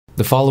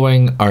The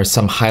following are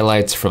some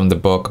highlights from the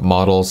book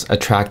Models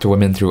Attract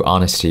Women Through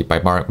Honesty by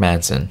Mark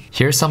Manson.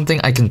 Here's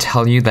something I can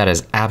tell you that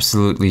is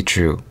absolutely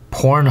true.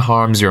 Porn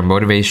harms your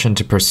motivation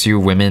to pursue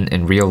women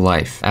in real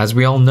life. As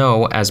we all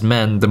know, as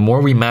men, the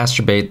more we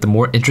masturbate, the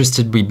more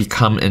interested we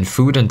become in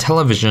food and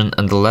television,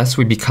 and the less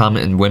we become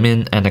in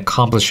women and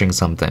accomplishing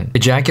something.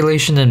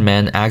 Ejaculation in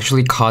men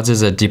actually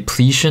causes a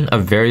depletion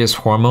of various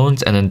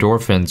hormones and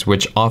endorphins,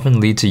 which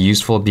often lead to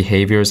useful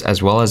behaviors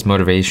as well as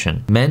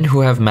motivation. Men who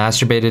have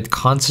masturbated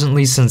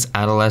constantly since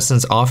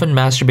adolescence often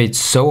masturbate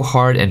so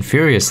hard and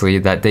furiously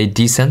that they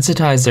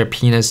desensitize their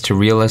penis to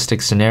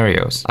realistic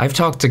scenarios. I've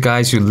talked to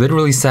guys who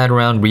literally sat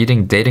around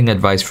reading dating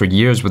advice for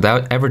years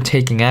without ever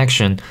taking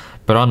action,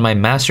 but on my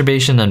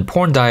masturbation and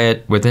porn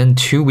diet, within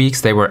 2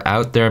 weeks they were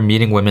out there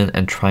meeting women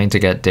and trying to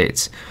get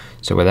dates.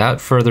 So without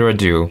further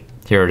ado,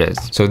 here it is.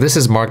 So this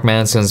is Mark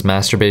Manson's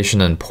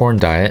masturbation and porn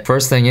diet.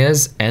 First thing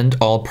is, end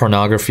all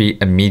pornography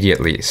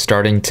immediately,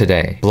 starting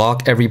today.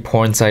 Block every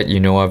porn site you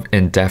know of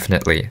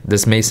indefinitely.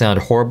 This may sound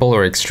horrible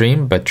or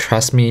extreme, but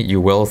trust me,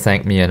 you will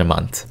thank me in a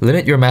month.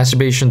 Limit your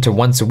masturbation to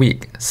once a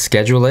week.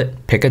 Schedule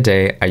it, pick a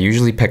day. I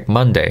usually pick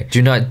Monday.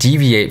 Do not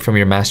deviate from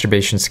your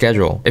masturbation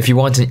schedule. If you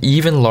want an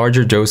even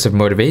larger dose of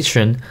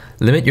motivation,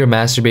 limit your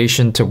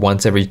masturbation to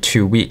once every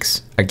 2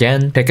 weeks.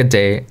 Again, pick a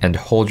day and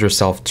hold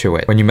yourself to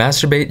it. When you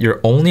masturbate, you're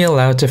only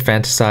allowed to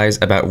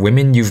fantasize about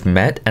women you've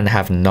met and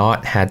have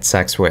not had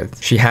sex with.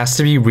 She has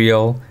to be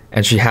real,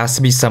 and she has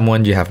to be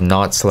someone you have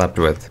not slept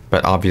with,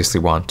 but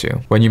obviously want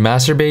to. When you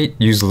masturbate,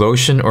 use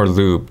lotion or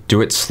lube. Do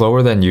it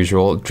slower than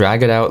usual.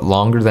 Drag it out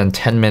longer than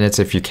 10 minutes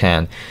if you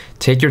can.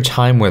 Take your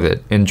time with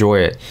it. Enjoy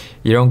it.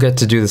 You don't get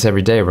to do this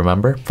every day,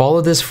 remember?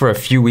 Follow this for a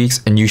few weeks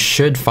and you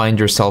should find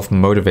yourself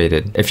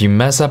motivated. If you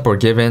mess up or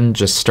give in,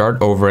 just start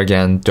over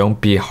again.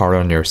 Don't be hard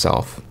on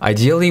yourself.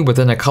 Ideally,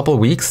 within a couple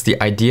weeks, the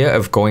idea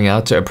of going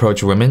out to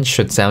approach women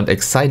should sound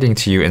exciting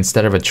to you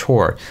instead of a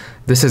chore.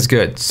 This is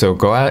good, so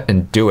go out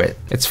and do it.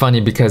 It's funny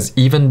because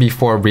even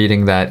before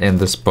reading that in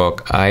this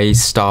book, I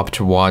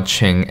stopped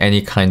watching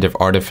any kind of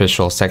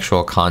artificial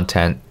sexual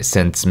content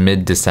since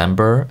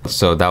mid-December.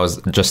 So that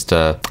was just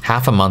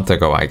half a month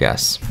ago, I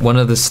guess. One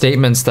of the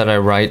statements that I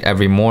write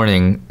every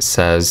morning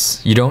says,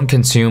 "You don't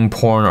consume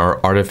porn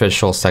or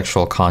artificial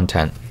sexual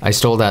content." I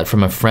stole that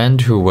from a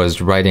friend who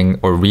was writing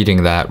or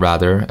reading that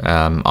rather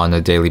on a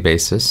daily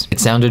basis.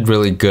 It sounded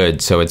really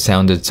good, so it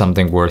sounded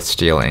something worth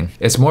stealing.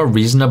 It's more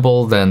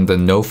reasonable than the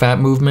no-fap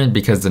movement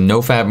because the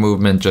no-fap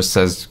movement just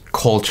says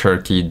cold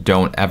turkey,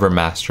 don't ever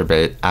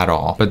masturbate at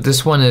all. But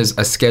this one is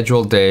a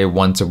scheduled day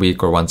once a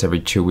week or once every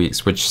 2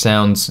 weeks, which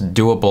sounds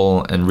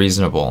doable and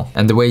reasonable.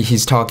 And the way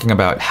he's talking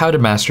about how to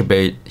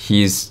masturbate,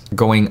 he's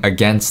going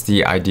against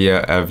the idea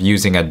of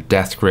using a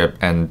death grip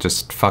and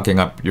just fucking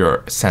up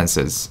your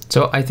senses.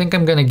 So I think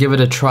I'm gonna give it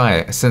a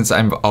try. Since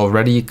I've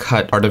already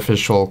cut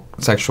artificial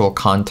sexual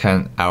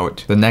content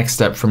out, the next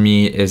step for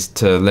me is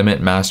to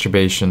limit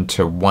masturbation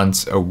to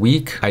once a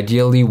week,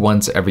 ideally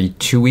once every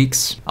 2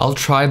 weeks. I'll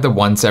try the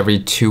once every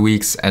 2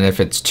 weeks, and if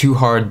it's too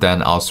hard,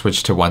 then I'll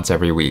switch to once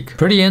every week.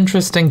 Pretty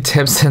interesting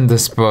tips in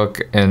this book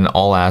in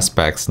all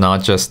aspects,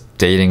 not just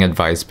dating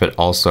advice, but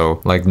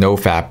also like no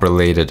fap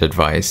related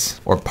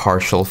advice or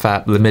partial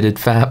fap, limited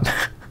fap.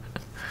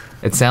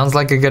 It sounds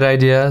like a good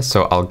idea,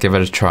 so I'll give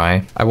it a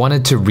try. I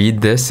wanted to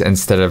read this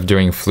instead of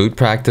doing flute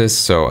practice,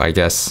 so I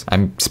guess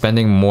I'm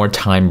spending more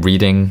time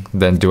reading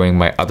than doing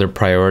my other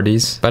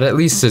priorities. But at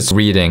least it's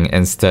reading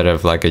instead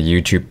of like a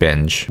YouTube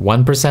binge.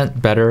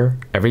 1% better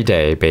every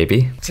day,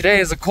 baby. Today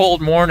is a cold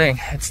morning.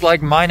 It's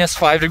like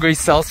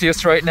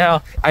 -5°C right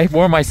now. I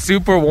wore my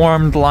super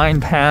warm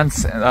lined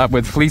pants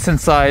with fleece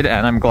inside,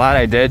 and I'm glad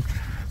I did.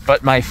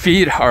 But my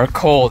feet are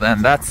cold,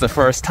 and that's the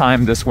first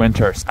time this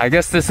winter. I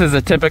guess this is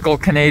a typical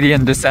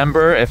Canadian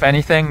December, if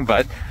anything,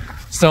 but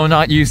so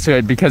not used to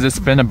it because it's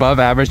been above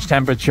average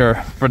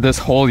temperature for this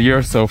whole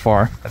year so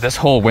far. This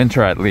whole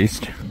winter, at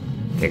least.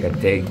 Take a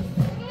dig.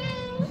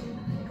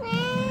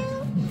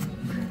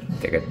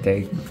 Take a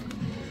dig.